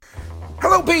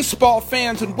Hello, baseball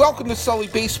fans, and welcome to Sully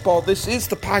Baseball. This is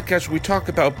the podcast where we talk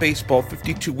about baseball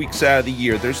 52 weeks out of the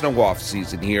year. There's no off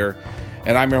season here,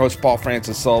 and I'm your host, Paul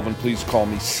Francis Sullivan. Please call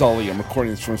me Sully. I'm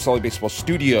recording this from Sully Baseball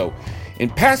Studio in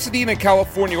Pasadena,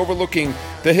 California, overlooking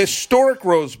the historic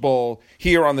Rose Bowl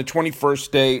here on the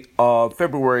 21st day of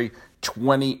February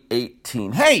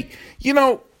 2018. Hey, you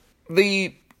know,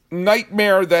 the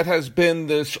nightmare that has been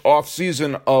this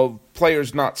offseason of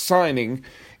players not signing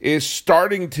is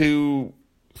starting to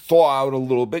thaw out a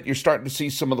little bit. You're starting to see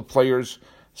some of the players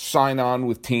sign on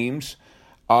with teams.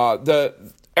 The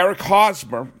Eric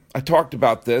Hosmer, I talked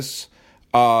about this,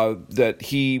 that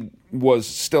he was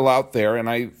still out there, and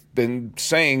I've been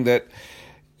saying that,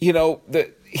 you know,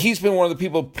 that he's been one of the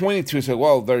people pointing to and say,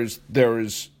 well, there's,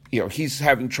 you know, he's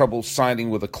having trouble signing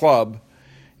with a club,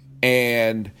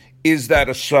 and is that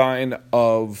a sign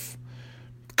of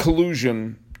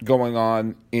collusion going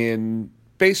on in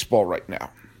baseball right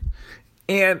now?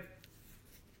 And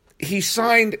he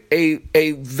signed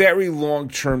a very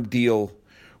long-term deal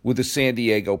with the San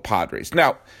Diego Padres.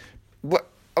 Now,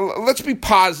 let's be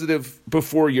positive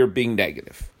before you're being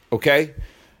negative, okay?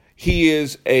 He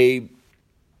is a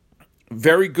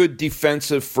very good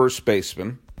defensive first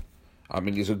baseman. I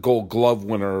mean, he's a Gold Glove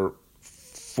winner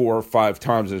 4 or 5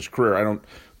 times in his career. I don't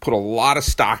put a lot of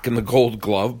stock in the Gold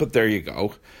Glove, but there you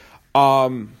go.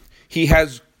 He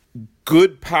has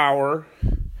good power.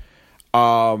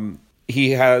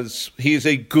 He's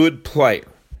a good player.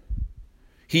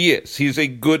 He is. He's a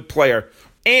good player.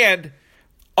 And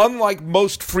unlike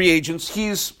most free agents,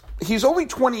 he's only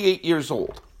 28 years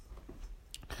old.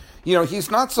 You know,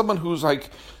 he's not someone who's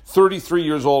like 33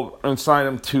 years old and sign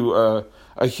him to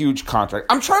a huge contract.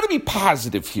 I'm trying to be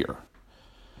positive here,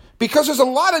 because there's a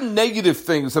lot of negative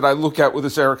things that I look at with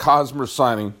this Eric Hosmer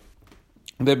signing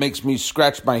that makes me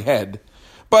scratch my head.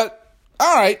 But,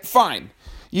 all right, fine.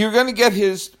 You're going to get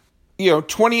his,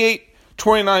 28,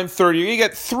 29, 30. You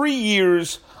get 3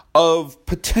 years of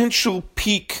potential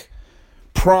peak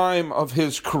prime of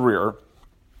his career.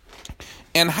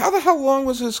 And how the hell long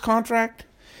was his contract?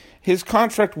 His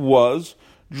contract was,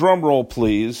 drum roll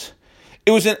please,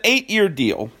 it was an 8-year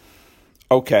deal.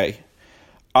 Okay.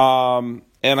 And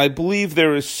I believe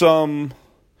there is the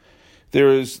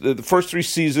first 3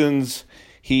 seasons,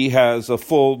 he has a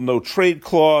full no-trade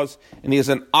clause, and he has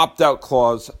an opt-out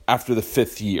clause after the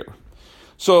 5th year.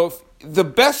 So the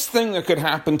best thing that could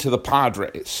happen to the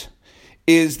Padres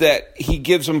is that he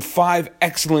gives them 5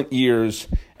 excellent years,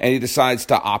 and he decides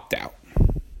to opt out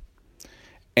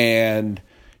and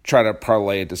try to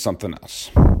parlay into something else.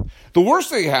 The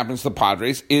worst thing that happens to the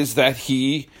Padres is that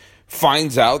he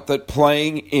finds out that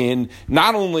playing in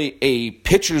not only a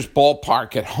pitcher's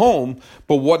ballpark at home,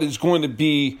 but what is going to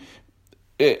be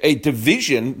a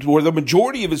division where the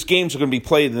majority of his games are going to be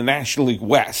played in the National League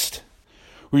West,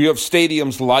 where you have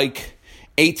stadiums like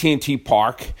AT&T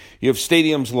Park, you have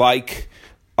stadiums like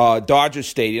Dodger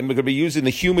Stadium. They're going to be using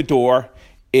the humidor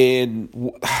in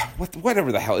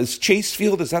whatever the hell is Chase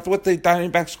Field. Is that what the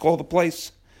Diamondbacks call the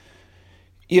place?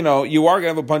 You know, you are going to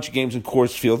have a bunch of games in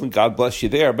Coors Field, and God bless you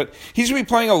there. But he's going to be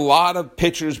playing a lot of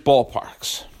pitchers'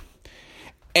 ballparks.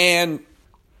 And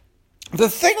the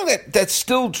thing that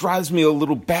still drives me a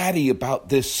little batty about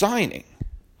this signing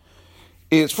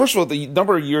is, first of all, the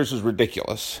number of years is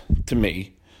ridiculous to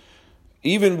me.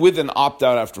 Even with an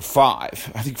opt-out after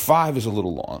 5. I think 5 is a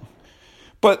little long.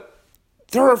 But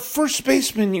there are first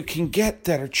basemen you can get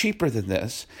that are cheaper than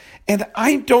this. And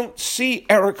I don't see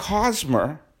Eric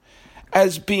Hosmer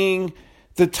as being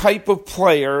the type of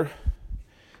player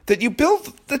that you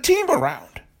build the team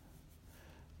around.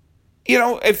 You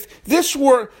know, if this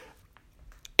were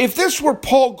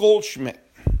Paul Goldschmidt,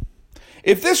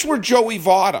 if this were Joey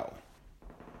Votto,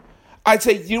 I'd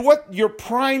say, you know what, your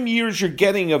prime years you're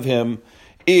getting of him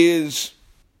is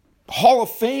Hall of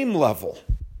Fame level.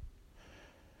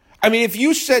 I mean, if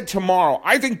you said tomorrow,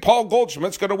 I think Paul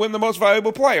Goldschmidt's going to win the Most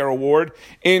Valuable Player award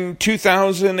in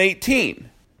 2018,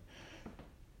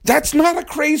 that's not a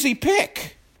crazy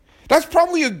pick. That's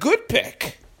probably a good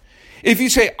pick. If you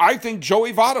say, I think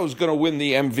Joey Votto is going to win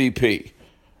the MVP,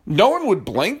 no one would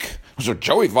blink. So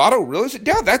Joey Votto really?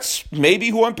 Yeah, that's maybe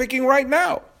who I'm picking right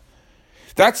now.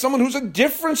 That's someone who's a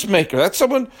difference maker. That's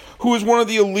someone who is one of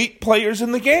the elite players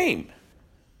in the game.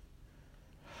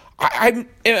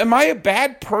 Am I a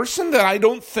bad person that I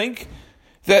don't think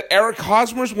that Eric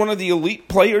Hosmer is one of the elite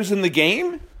players in the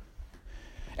game?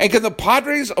 And can the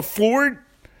Padres afford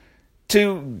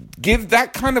to give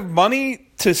that kind of money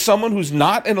to someone who's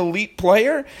not an elite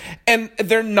player? And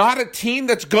they're not a team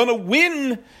that's going to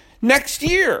win next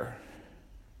year.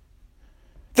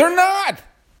 They're not.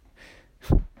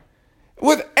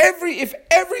 If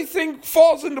everything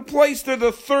falls into place, they're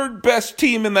the third best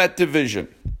team in that division.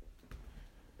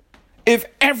 If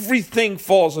everything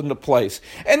falls into place.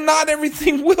 And not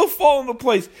everything will fall into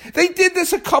place. They did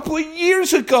this a couple of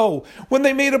years ago when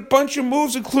they made a bunch of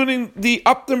moves, including the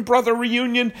Upton brother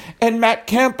reunion and Matt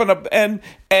Kemp and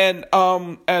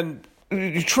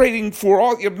trading for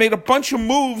all. You made a bunch of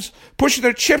moves, pushing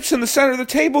their chips in the center of the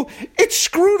table. It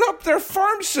screwed up their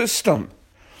farm system.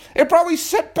 It probably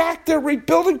set back their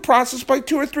rebuilding process by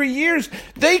 2 or 3 years.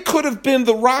 They could have been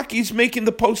the Rockies making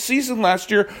the postseason last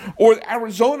year or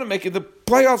Arizona making the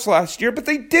playoffs last year, but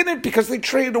they didn't because they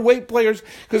traded away players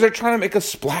because they're trying to make a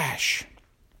splash.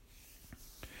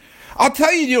 I'll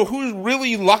tell you, who's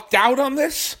really lucked out on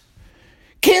this?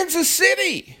 Kansas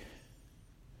City.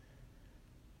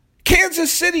 Kansas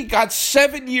City got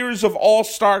 7 years of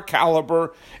all-star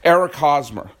caliber Eric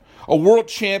Hosmer, a world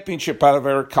championship out of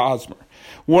Eric Hosmer.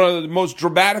 One of the most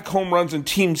dramatic home runs in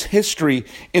team's history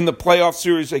in the playoff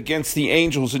series against the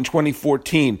Angels in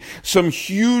 2014. Some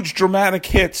huge dramatic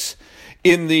hits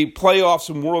in the playoffs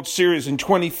and World Series in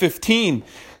 2015.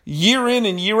 Year in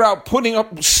and year out, putting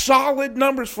up solid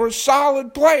numbers for a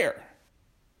solid player.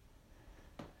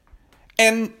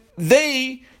 And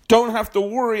they don't have to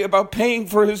worry about paying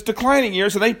for his declining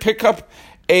years, and they pick up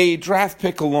a draft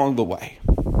pick along the way.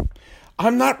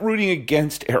 I'm not rooting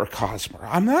against Eric Hosmer.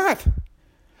 I'm not.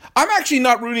 I'm actually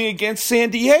not rooting against San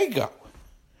Diego.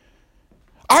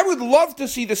 I would love to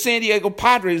see the San Diego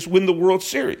Padres win the World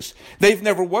Series. They've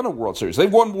never won a World Series.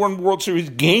 They've won one World Series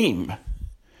game.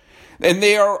 And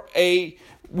they are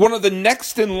one of the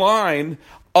next in line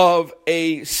of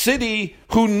a city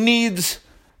who needs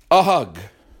a hug,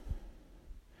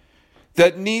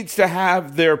 that needs to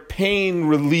have their pain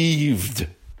relieved.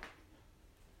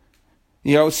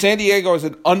 San Diego is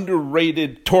an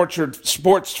underrated, tortured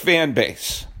sports fan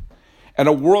base. And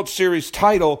a World Series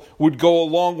title would go a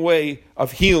long way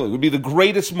of healing. It would be the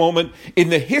greatest moment in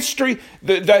the history,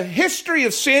 the history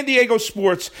of San Diego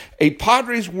sports. A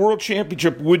Padres World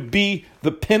Championship would be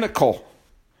the pinnacle.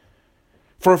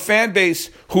 For a fan base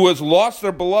who has lost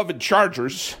their beloved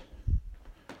Chargers,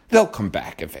 they'll come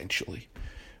back eventually.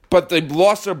 But they've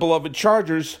lost their beloved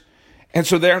Chargers, and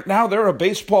so they're a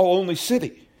baseball-only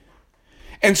city.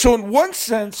 And so in one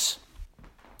sense,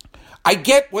 I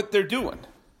get what they're doing.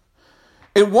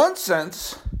 In one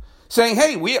sense, saying,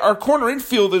 hey, our corner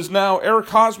infield is now Eric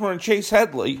Hosmer and Chase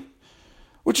Headley,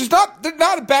 which is not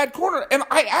a bad corner. And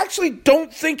I actually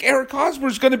don't think Eric Hosmer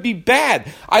is going to be bad.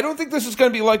 I don't think this is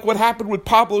going to be like what happened with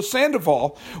Pablo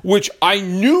Sandoval, which I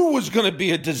knew was going to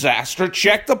be a disaster.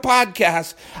 Check the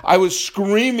podcast. I was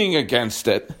screaming against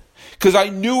it because I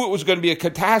knew it was going to be a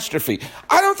catastrophe.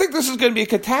 I don't think this is going to be a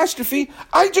catastrophe.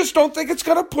 I just don't think it's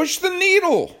going to push the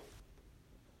needle.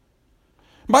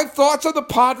 My thoughts on the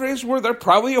Padres were they're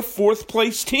probably a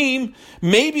fourth-place team,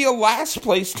 maybe a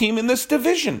last-place team in this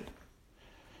division.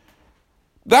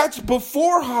 That's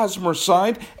before Hosmer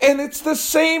signed, and it's the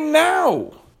same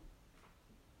now.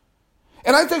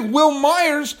 And I think Will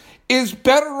Myers is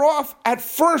better off at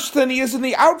first than he is in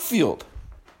the outfield.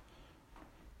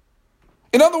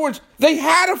 In other words, they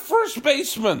had a first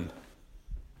baseman.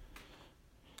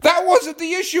 That wasn't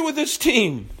the issue with this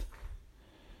team.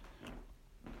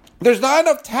 There's not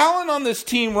enough talent on this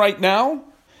team right now,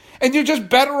 and you're just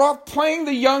better off playing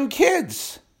the young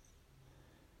kids.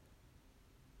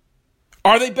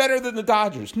 Are they better than the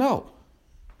Dodgers? No.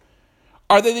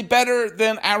 Are they better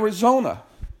than Arizona?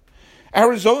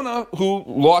 Arizona, who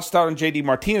lost out on J.D.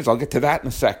 Martinez, I'll get to that in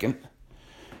a second.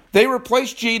 They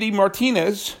replaced J.D.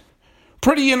 Martinez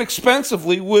pretty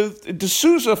inexpensively with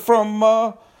D'Souza from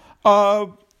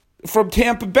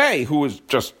Tampa Bay, who was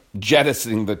just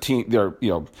jettisoning the team. They're,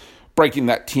 breaking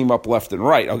that team up left and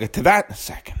right. I'll get to that in a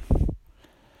second.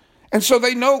 And so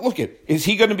they know, is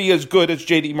he going to be as good as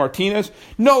J.D. Martinez?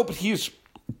 No, but he's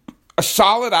a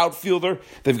solid outfielder.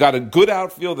 They've got a good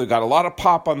outfield. They've got a lot of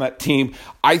pop on that team.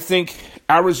 I think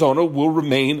Arizona will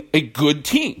remain a good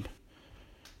team.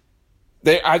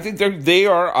 I think they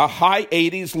are a high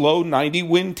 80s, low 90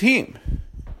 win team.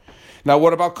 Now,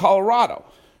 what about Colorado?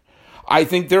 I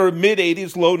think they're a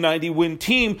mid-80s, low 90 win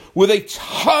team with a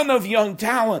ton of young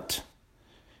talent.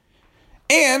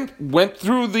 And went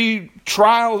through the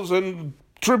trials and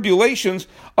tribulations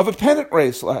of a pennant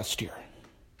race last year.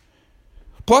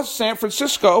 Plus, San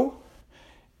Francisco,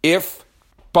 if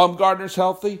Bumgarner's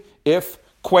healthy, if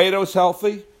Cueto's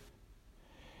healthy,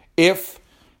 if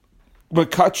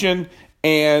McCutchen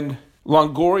and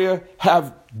Longoria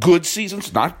have good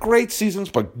seasons, not great seasons,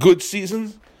 but good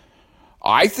seasons,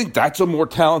 I think that's a more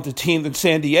talented team than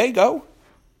San Diego.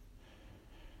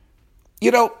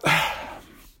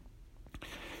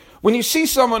 When you see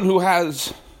someone who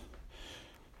has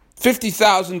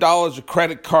 $50,000 of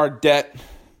credit card debt,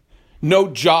 no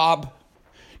job,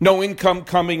 no income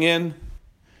coming in,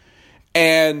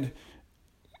 and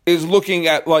is looking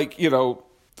at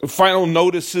final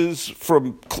notices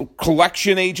from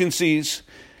collection agencies,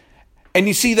 and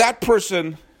you see that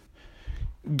person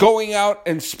going out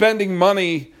and spending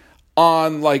money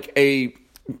on a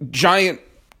giant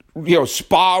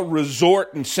spa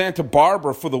resort in Santa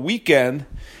Barbara for the weekend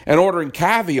and ordering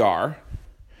caviar,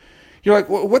 you're like,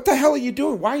 well, what the hell are you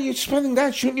doing? Why are you spending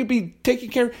that? Shouldn't you be taking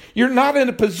care of? You're not in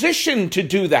a position to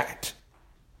do that.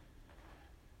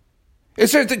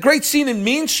 It's a great scene in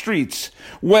Mean Streets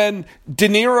when De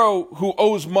Niro, who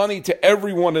owes money to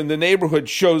everyone in the neighborhood,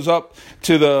 shows up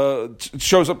to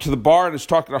the bar and is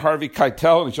talking to Harvey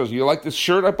Keitel, and he says, "You like this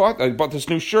shirt I bought? I bought this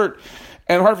new shirt."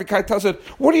 And Harvey Keitel said,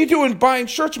 "What are you doing buying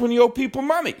shirts when you owe people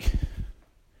money?"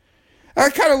 I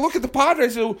kind of look at the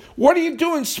Padres and say, what are you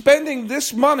doing spending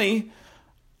this money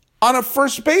on a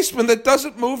first baseman that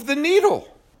doesn't move the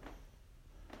needle?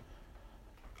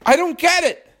 I don't get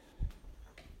it.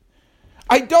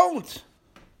 I don't.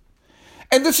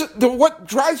 And what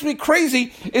drives me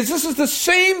crazy is this is the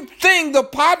same thing the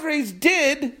Padres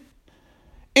did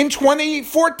in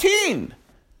 2014.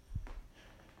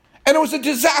 And it was a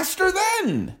disaster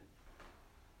then.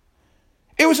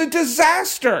 It was a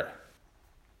disaster.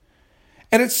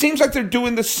 And it seems like they're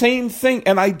doing the same thing.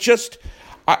 And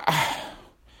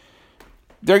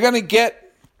they're going to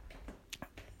get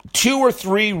 2 or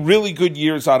 3 really good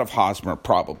years out of Hosmer,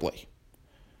 probably.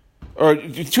 Or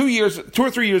 2 or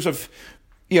 3 years of,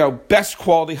 best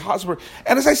quality Hosmer.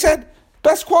 And as I said,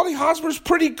 best quality Hosmer is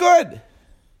pretty good.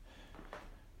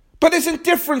 But isn't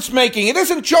difference making. It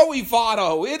isn't Joey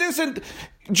Votto. It isn't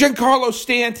Giancarlo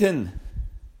Stanton.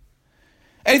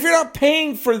 And if you're not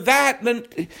paying for that, then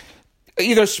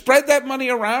either spread that money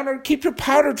around or keep your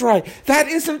powder dry. That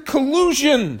isn't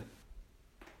collusion.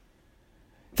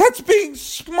 That's being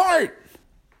smart.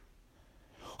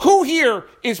 Who here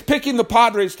is picking the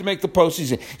Padres to make the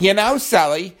postseason?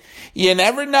 Sully, you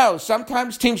never know.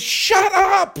 Sometimes teams, shut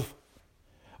up.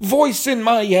 Voice in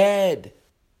my head.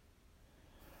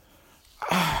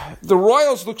 The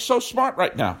Royals look so smart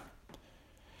right now.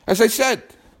 As I said,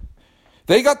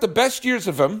 they got the best years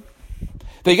of him.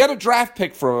 They got a draft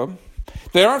pick for him.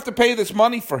 They don't have to pay this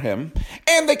money for him.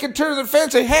 And they can turn to the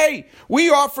fans and say, hey, we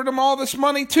offered him all this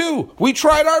money too. We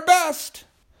tried our best.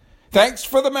 Thanks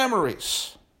for the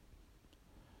memories.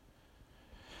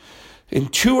 In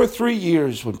 2 or 3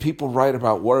 years, when people write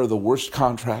about what are the worst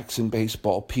contracts in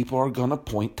baseball, people are going to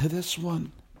point to this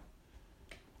one.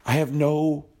 I have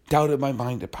no doubt in my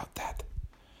mind about that.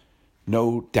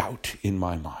 No doubt in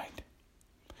my mind.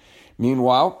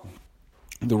 Meanwhile,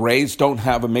 the Rays don't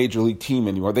have a major league team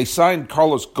anymore. They signed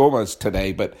Carlos Gomez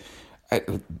today, but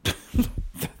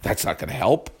that's not going to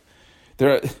help.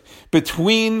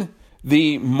 Between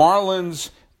the Marlins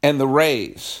and the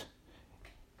Rays,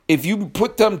 if you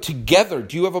put them together,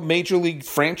 do you have a major league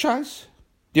franchise?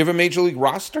 Do you have a major league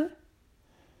roster?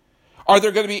 Are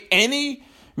there going to be any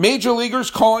major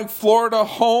leaguers calling Florida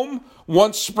home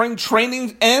once spring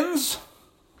training ends?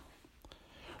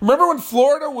 Remember when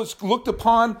Florida was looked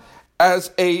upon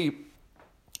as a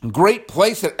great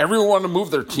place that everyone wanted to move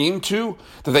their team to,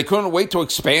 that they couldn't wait to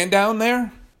expand down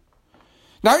there?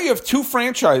 Now you have 2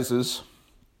 franchises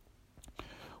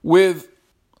the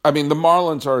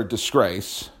Marlins are a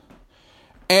disgrace.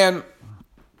 And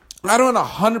I don't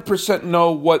 100%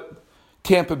 know what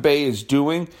Tampa Bay is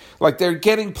doing. Like, they're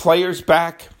getting players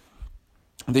back.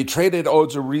 They traded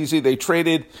Odzorizi. They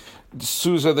traded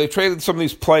Souza. They traded some of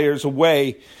these players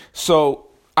away. So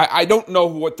I don't know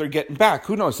what they're getting back.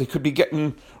 Who knows? They could be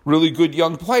getting really good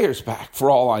young players back, for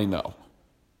all I know.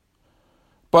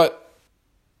 But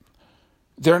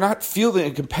they're not fielding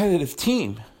a competitive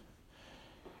team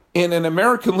in an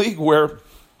American League where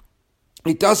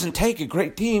it doesn't take a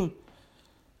great team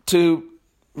to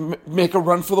make a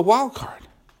run for the wild card.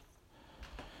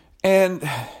 And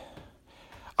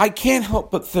I can't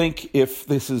help but think if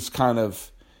this is kind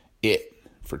of it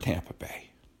for Tampa Bay.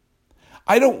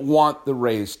 I don't want the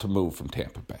Rays to move from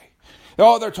Tampa Bay.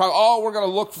 They're talking, we're going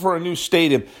to look for a new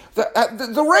stadium.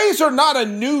 The Rays are not a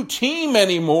new team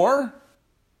anymore.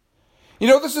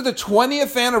 This is the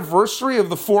 20th anniversary of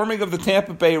the forming of the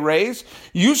Tampa Bay Rays.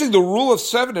 Using the rule of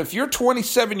 7, if you're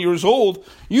 27 years old,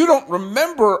 you don't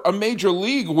remember a major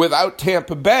league without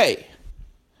Tampa Bay.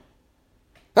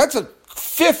 That's a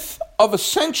fifth of a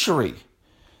century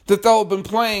that they'll have been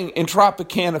playing in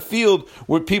Tropicana Field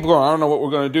where people go, I don't know what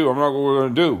we're going to do. I don't know what we're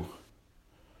going to do.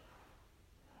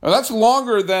 And that's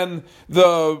longer than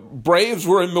the Braves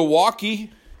were in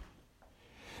Milwaukee.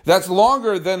 That's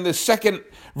longer than the second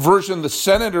version the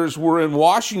Senators were in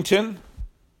Washington.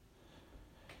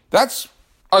 That's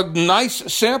a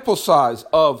nice sample size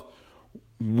of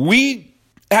we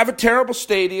have a terrible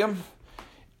stadium.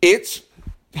 It's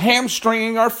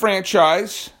hamstringing our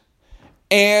franchise,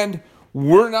 and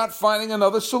we're not finding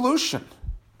another solution.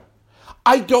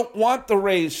 I don't want the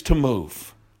Rays to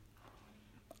move.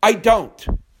 I don't.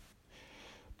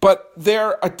 But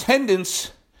their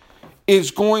attendance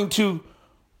is going to,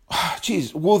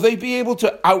 will they be able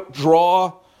to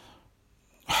outdraw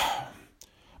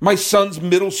my son's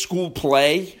middle school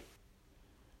play?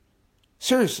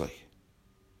 Seriously.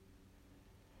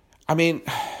 I mean,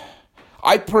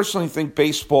 I personally think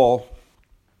baseball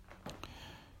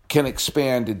can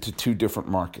expand into two different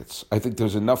markets. I think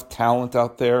there's enough talent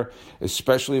out there,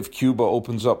 especially if Cuba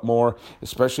opens up more,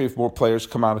 especially if more players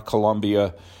come out of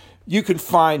Colombia. You could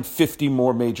find 50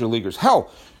 more major leaguers.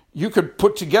 Hell, you could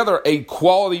put together a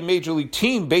quality major league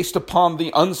team based upon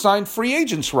the unsigned free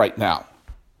agents right now.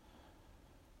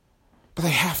 But they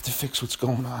have to fix what's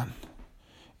going on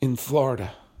in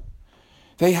Florida.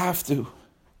 They have to.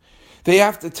 They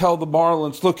have to tell the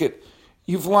Marlins, look,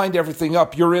 you've lined everything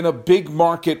up. You're in a big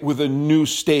market with a new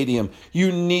stadium.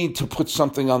 You need to put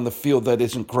something on the field that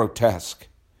isn't grotesque.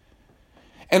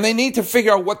 And they need to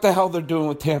figure out what the hell they're doing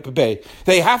with Tampa Bay.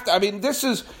 They have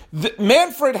to,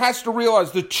 Manfred has to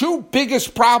realize the two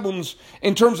biggest problems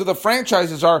in terms of the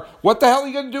franchises are, what the hell are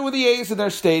you going to do with the A's in their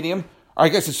stadium? Or I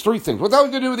guess it's three things. What the hell are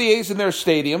you going to do with the A's in their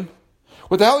stadium?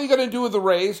 What the hell are you going to do with the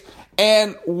Rays?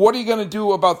 And what are you going to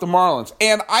do about the Marlins?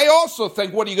 And I also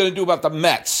think, what are you going to do about the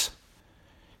Mets?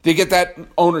 To get that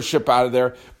ownership out of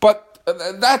there. But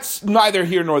that's neither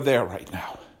here nor there right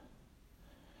now.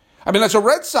 I mean, as a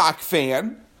Red Sox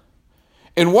fan,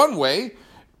 in one way,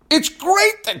 it's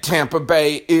great that Tampa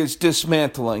Bay is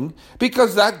dismantling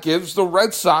because that gives the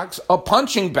Red Sox a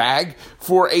punching bag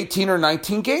for 18 or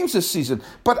 19 games this season.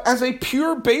 But as a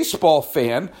pure baseball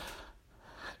fan,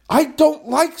 I don't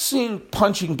like seeing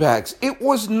punching bags. It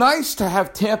was nice to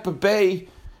have Tampa Bay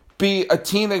be a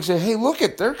team that say, hey, look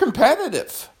they're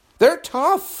competitive. They're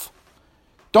tough.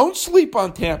 Don't sleep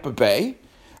on Tampa Bay.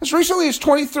 As recently as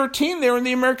 2013, they were in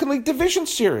the American League Division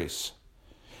Series.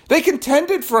 They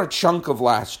contended for a chunk of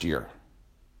last year.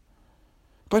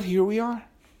 But here we are.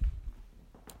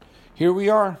 Here we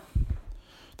are.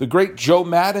 The great Joe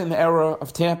Madden era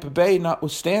of Tampa Bay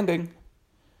notwithstanding,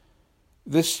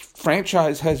 this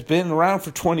franchise has been around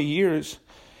for 20 years,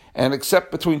 and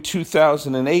except between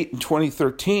 2008 and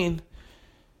 2013,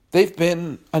 they've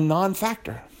been a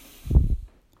non-factor.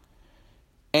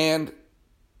 And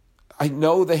I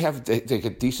know they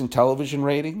get decent television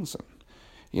ratings.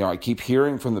 I keep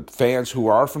hearing from the fans who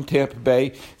are from Tampa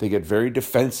Bay, they get very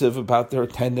defensive about their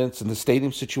attendance and the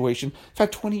stadium situation. They've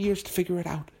had 20 years to figure it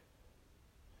out.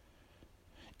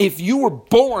 If you were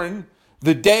born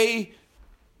the day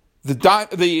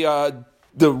the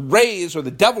Rays or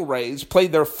the Devil Rays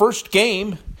played their first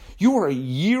game, you were a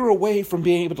year away from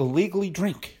being able to legally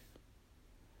drink.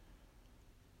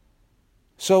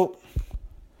 So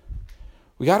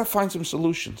we got to find some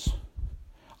solutions.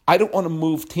 I don't want to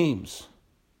move teams.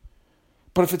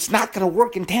 But if it's not going to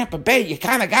work in Tampa Bay, you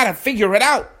kind of got to figure it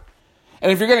out.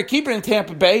 And if you're going to keep it in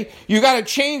Tampa Bay, you got to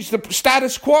change the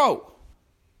status quo.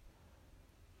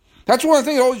 That's one of the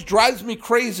things that always drives me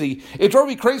crazy. It drove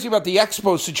me crazy about the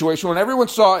Expos situation when everyone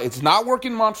saw it's not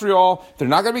working in Montreal. They're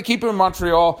not going to be keeping it in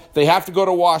Montreal. They have to go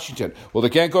to Washington. Well, they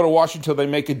can't go to Washington until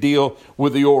they make a deal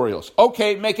with the Orioles.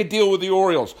 Okay, make a deal with the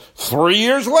Orioles. 3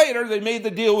 years later, they made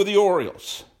the deal with the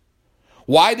Orioles.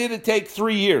 Why did it take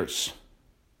 3 years?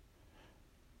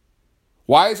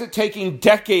 Why is it taking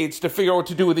decades to figure out what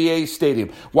to do with the A's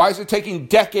stadium? Why is it taking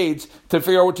decades to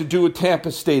figure out what to do with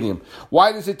Tampa Stadium?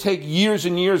 Why does it take years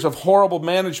and years of horrible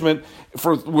management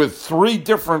with 3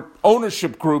 different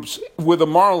ownership groups with the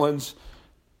Marlins,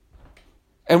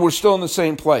 and we're still in the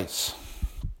same place?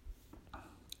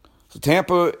 So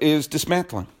Tampa is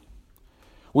dismantling,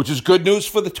 which is good news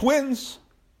for the Twins.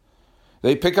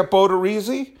 They pick up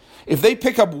Odorizzi. If they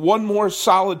pick up one more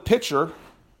solid pitcher,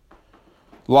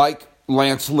 like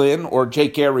Lance Lynn or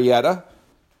Jake Arrieta,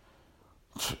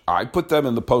 I put them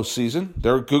in the postseason.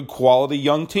 They're a good quality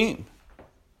young team.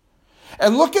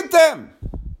 And look at them.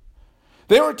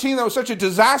 They were a team that was such a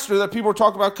disaster that people were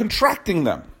talking about contracting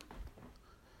them.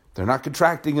 They're not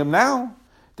contracting them now.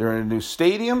 They're in a new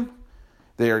stadium.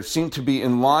 They seem to be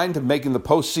in line to making the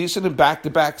postseason in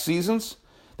back-to-back seasons.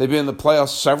 They've been in the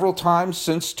playoffs several times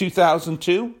since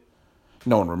 2002.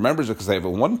 No one remembers it because they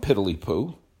haven't won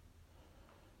piddly-poo.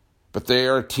 But they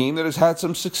are a team that has had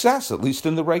some success, at least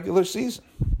in the regular season.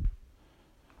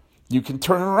 You can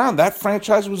turn it around. That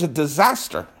franchise was a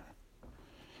disaster.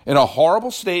 In a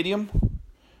horrible stadium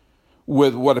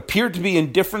with what appeared to be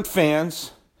indifferent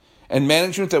fans and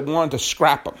management that wanted to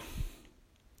scrap them.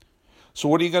 So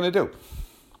what are you going to do?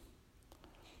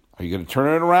 Are you going to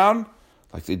turn it around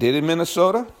like they did in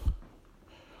Minnesota?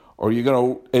 Or are you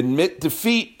going to admit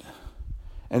defeat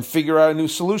and figure out a new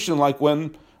solution like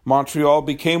when Montreal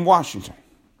became Washington?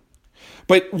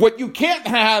 But what you can't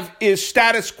have is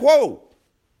status quo.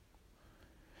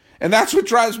 And that's what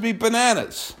drives me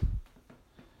bananas.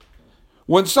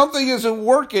 When something isn't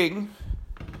working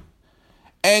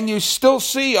and you still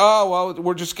see,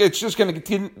 it's just going to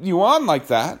continue on like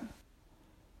that.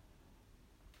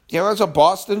 As a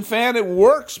Boston fan, it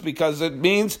works because it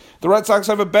means the Red Sox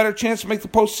have a better chance to make the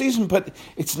postseason, but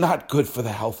it's not good for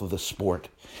the health of the sport,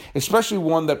 especially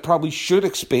one that probably should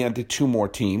expand to 2 more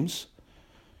teams.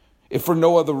 If for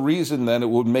no other reason than it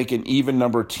would make an even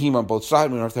number team on both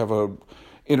sides. We don't have to have a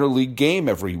interleague game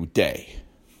every day.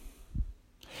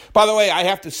 By the way, I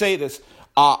have to say this.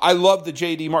 I love the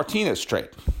J.D. Martinez trade,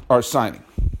 or signing.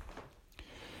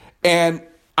 And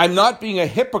I'm not being a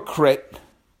hypocrite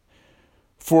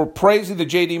for praising the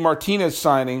J.D. Martinez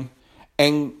signing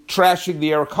and trashing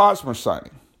the Eric Hosmer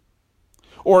signing.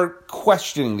 Or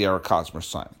questioning the Eric Hosmer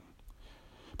signing.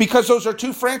 Because those are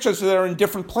 2 franchises that are in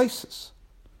different places.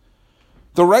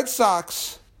 The Red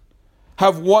Sox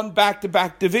have won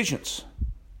back-to-back divisions.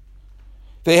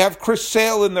 They have Chris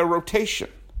Sale in their rotation.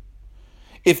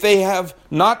 If they have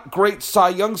not great Cy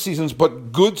Young seasons,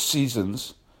 but good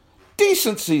seasons,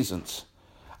 decent seasons,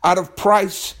 out of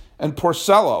Price and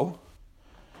Porcello,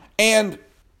 and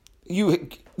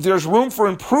there's room for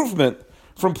improvement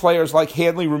from players like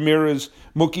Hanley Ramirez,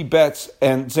 Mookie Betts,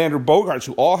 and Xander Bogaerts,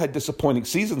 who all had disappointing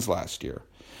seasons last year.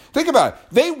 Think about it.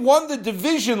 They won the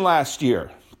division last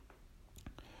year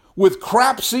with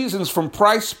crap seasons from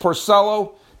Price,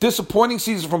 Porcello, disappointing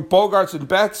seasons from Bogaerts and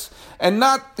Betts, and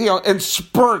and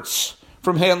spurts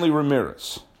from Hanley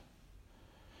Ramirez.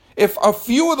 If a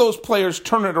few of those players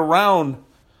turn it around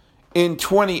in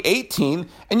 2018,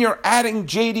 and you're adding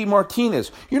J.D.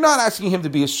 Martinez, you're not asking him to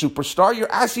be a superstar.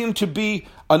 You're asking him to be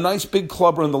a nice big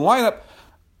clubber in the lineup.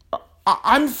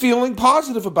 I'm feeling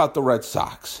positive about the Red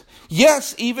Sox.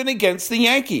 Yes, even against the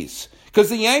Yankees. Because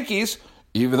the Yankees,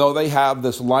 even though they have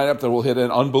this lineup that will hit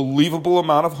an unbelievable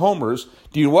amount of homers,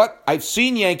 do you know what? I've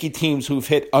seen Yankee teams who've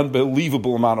hit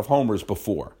unbelievable amount of homers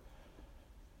before.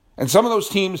 And some of those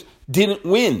teams didn't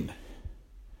win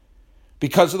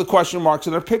because of the question marks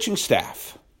in their pitching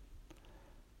staff.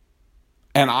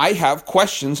 And I have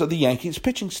questions of the Yankees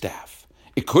pitching staff.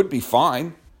 It could be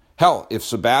fine. Hell, if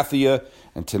Sabathia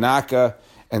and Tanaka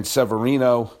and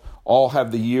Severino all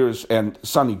have the years, and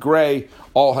Sonny Gray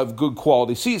all have good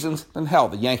quality seasons, then hell,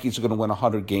 the Yankees are going to win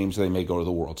 100 games. They may go to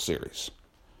the World Series.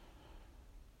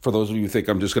 For those of you who think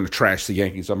I'm just going to trash the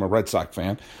Yankees, I'm a Red Sox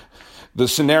fan. The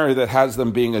scenario that has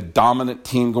them being a dominant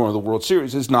team going to the World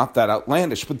Series is not that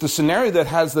outlandish. But the scenario that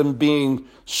has them being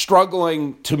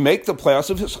struggling to make the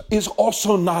playoffs is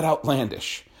also not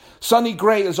outlandish. Sonny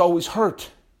Gray is always hurt.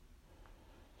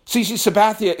 CC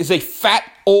Sabathia is a fat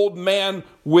old man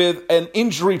with an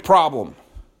injury problem.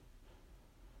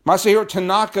 Masahiro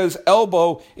Tanaka's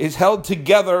elbow is held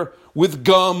together with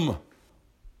gum.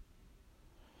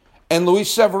 And Luis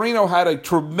Severino had a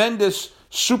tremendous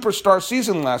superstar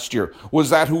season last year.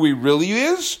 Was that who he really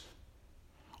is?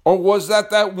 Or was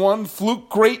that one fluke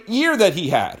great year that he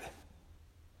had?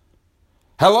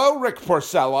 Hello, Rick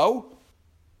Porcello.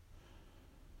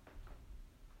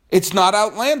 It's not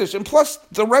outlandish. And plus,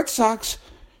 the Red Sox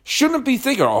shouldn't be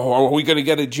thinking, are we going to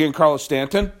get a Giancarlo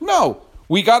Stanton? No.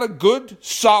 We got a good,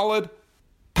 solid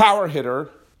power hitter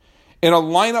in a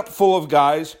lineup full of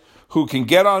guys who can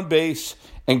get on base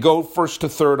and go first to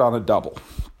third on a double.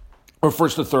 Or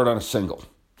first to third on a single.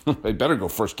 They better go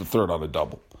first to third on a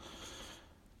double.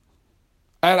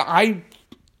 And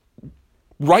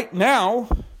right now,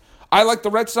 I like the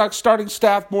Red Sox starting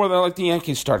staff more than I like the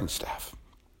Yankees starting staff.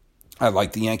 I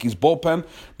like the Yankees bullpen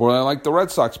more than I like the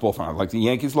Red Sox bullpen. I like the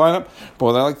Yankees lineup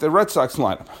more than I like the Red Sox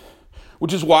lineup.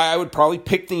 Which is why I would probably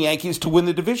pick the Yankees to win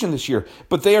the division this year.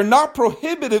 But they are not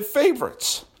prohibitive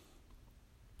favorites.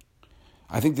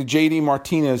 I think the J.D.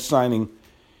 Martinez signing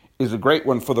is a great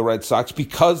one for the Red Sox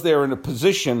because they're in a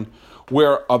position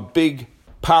where a big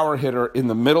power hitter in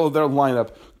the middle of their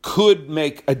lineup could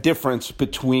make a difference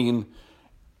between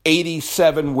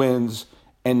 87 wins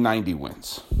and 90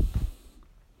 wins.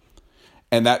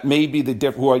 And that may be the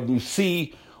difference. When you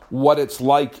see what it's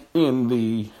like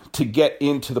to get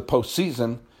into the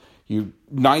postseason,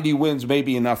 90 wins may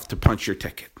be enough to punch your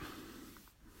ticket.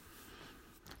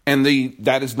 And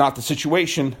that is not the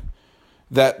situation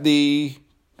that the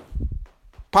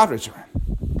Padres are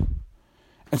in.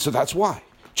 And so that's why.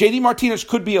 J.D. Martinez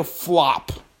could be a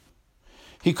flop.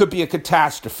 He could be a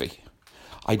catastrophe.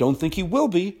 I don't think he will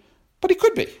be, but he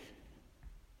could be.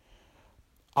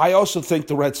 I also think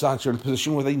the Red Sox are in a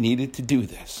position where they needed to do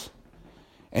this.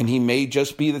 And he may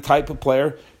just be the type of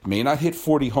player, may not hit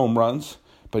 40 home runs,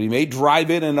 but he may drive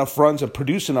in enough runs and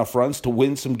produce enough runs to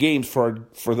win some games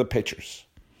for the pitchers.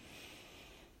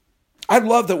 I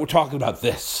love that we're talking about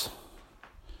this.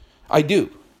 I do.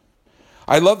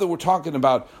 I love that we're talking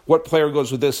about what player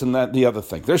goes with this and that and the other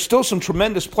thing. There's still some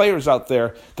tremendous players out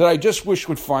there that I just wish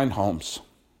would find homes.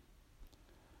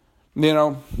 You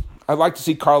know, I'd like to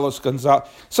see Carlos Gonzalez.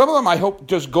 Some of them I hope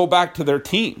just go back to their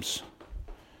teams.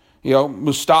 You know,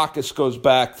 Moustakas goes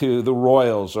back to the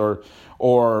Royals, or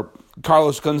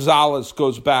Carlos Gonzalez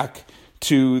goes back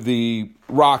to the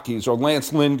Rockies, or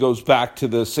Lance Lynn goes back to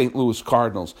the St. Louis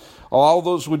Cardinals. All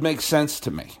those would make sense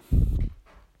to me.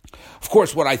 Of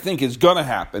course, what I think is going to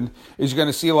happen is you're going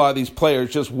to see a lot of these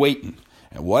players just waiting.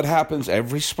 And what happens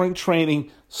every spring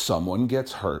training? Someone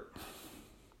gets hurt.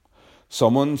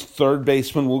 Someone's third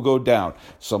baseman will go down.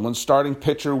 Someone's starting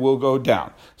pitcher will go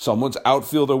down. Someone's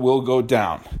outfielder will go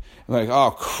down. And like,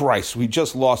 oh, Christ, we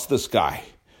just lost this guy.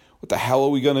 What the hell are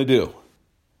we going to do?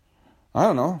 I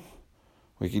don't know.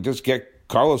 We could just get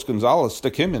Carlos Gonzalez,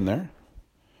 stick him in there.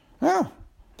 Yeah,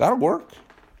 that'll work.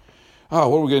 Oh,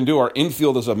 what are we going to do? Our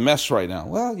infield is a mess right now.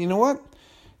 Well, you know what?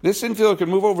 This infielder can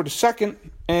move over to second,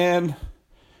 and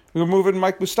we're moving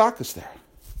Mike Moustakas there.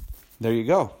 There you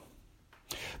go.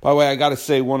 By the way, I got to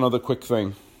say one other quick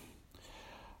thing.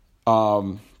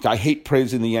 I hate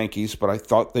praising the Yankees, but I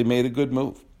thought they made a good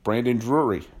move. Brandon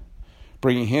Drury,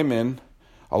 bringing him in,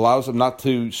 allows them not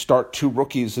to start two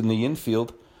rookies in the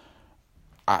infield.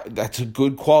 That's a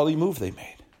good quality move they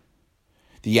made.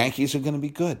 The Yankees are going to be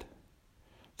good.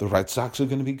 The Red Sox are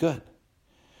going to be good.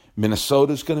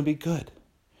 Minnesota's going to be good.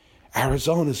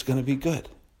 Arizona's going to be good.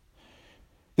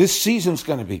 This season's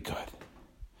going to be good.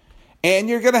 And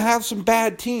you're going to have some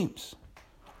bad teams.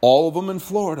 All of them in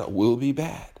Florida will be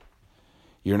bad.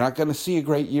 You're not going to see a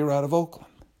great year out of Oakland.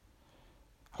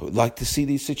 I would like to see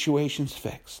these situations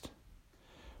fixed.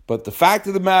 But the fact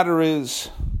of the matter is,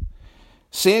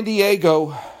 San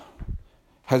Diego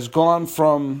has gone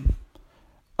from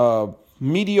a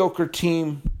mediocre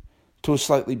team to a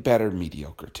slightly better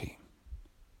mediocre team.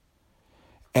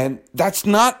 And that's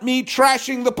not me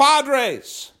trashing the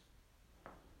Padres.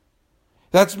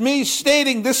 That's me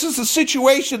stating this is the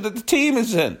situation that the team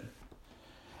is in.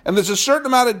 And there's a certain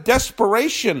amount of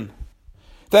desperation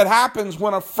that happens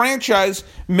when a franchise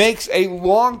makes a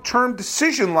long-term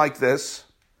decision like this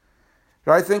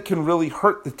that I think can really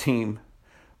hurt the team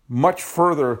much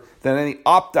further than any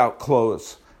opt-out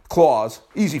clause,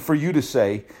 easy for you to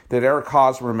say, that Eric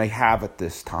Hosmer may have at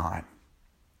this time.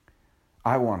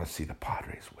 I want to see the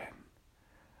Padres win.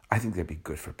 I think they'd be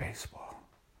good for baseball.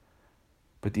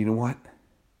 But do you know what?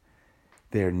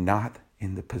 They're not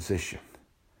in the position.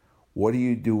 What are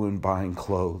you doing buying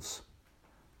clothes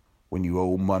when you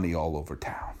owe money all over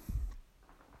town?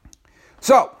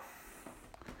 So,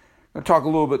 I'm going to talk a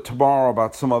little bit tomorrow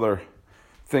about some other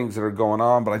things that are going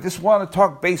on, but I just want to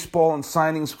talk baseball and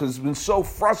signings because it's been so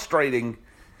frustrating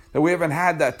that we haven't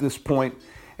had that at this point,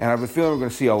 and I have a feeling we're going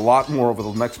to see a lot more over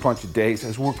the next bunch of days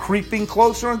as we're creeping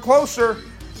closer and closer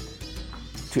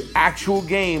to actual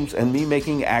games and me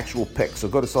making actual picks. So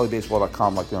go to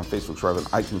SullyBaseball.com, like me on Facebook, Shrive,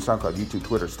 iTunes, SoundCloud, YouTube,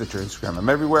 Twitter, Stitcher, Instagram. I'm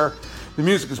everywhere. The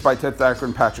music is by Ted Thacker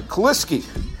and Patrick Kaliski.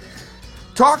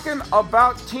 Talking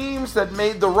about teams that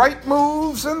made the right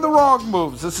moves and the wrong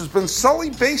moves. This has been Sully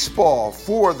Baseball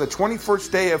for the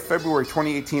 21st day of February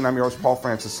 2018. I'm your host, Paul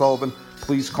Francis Sullivan.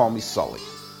 Please call me Sully.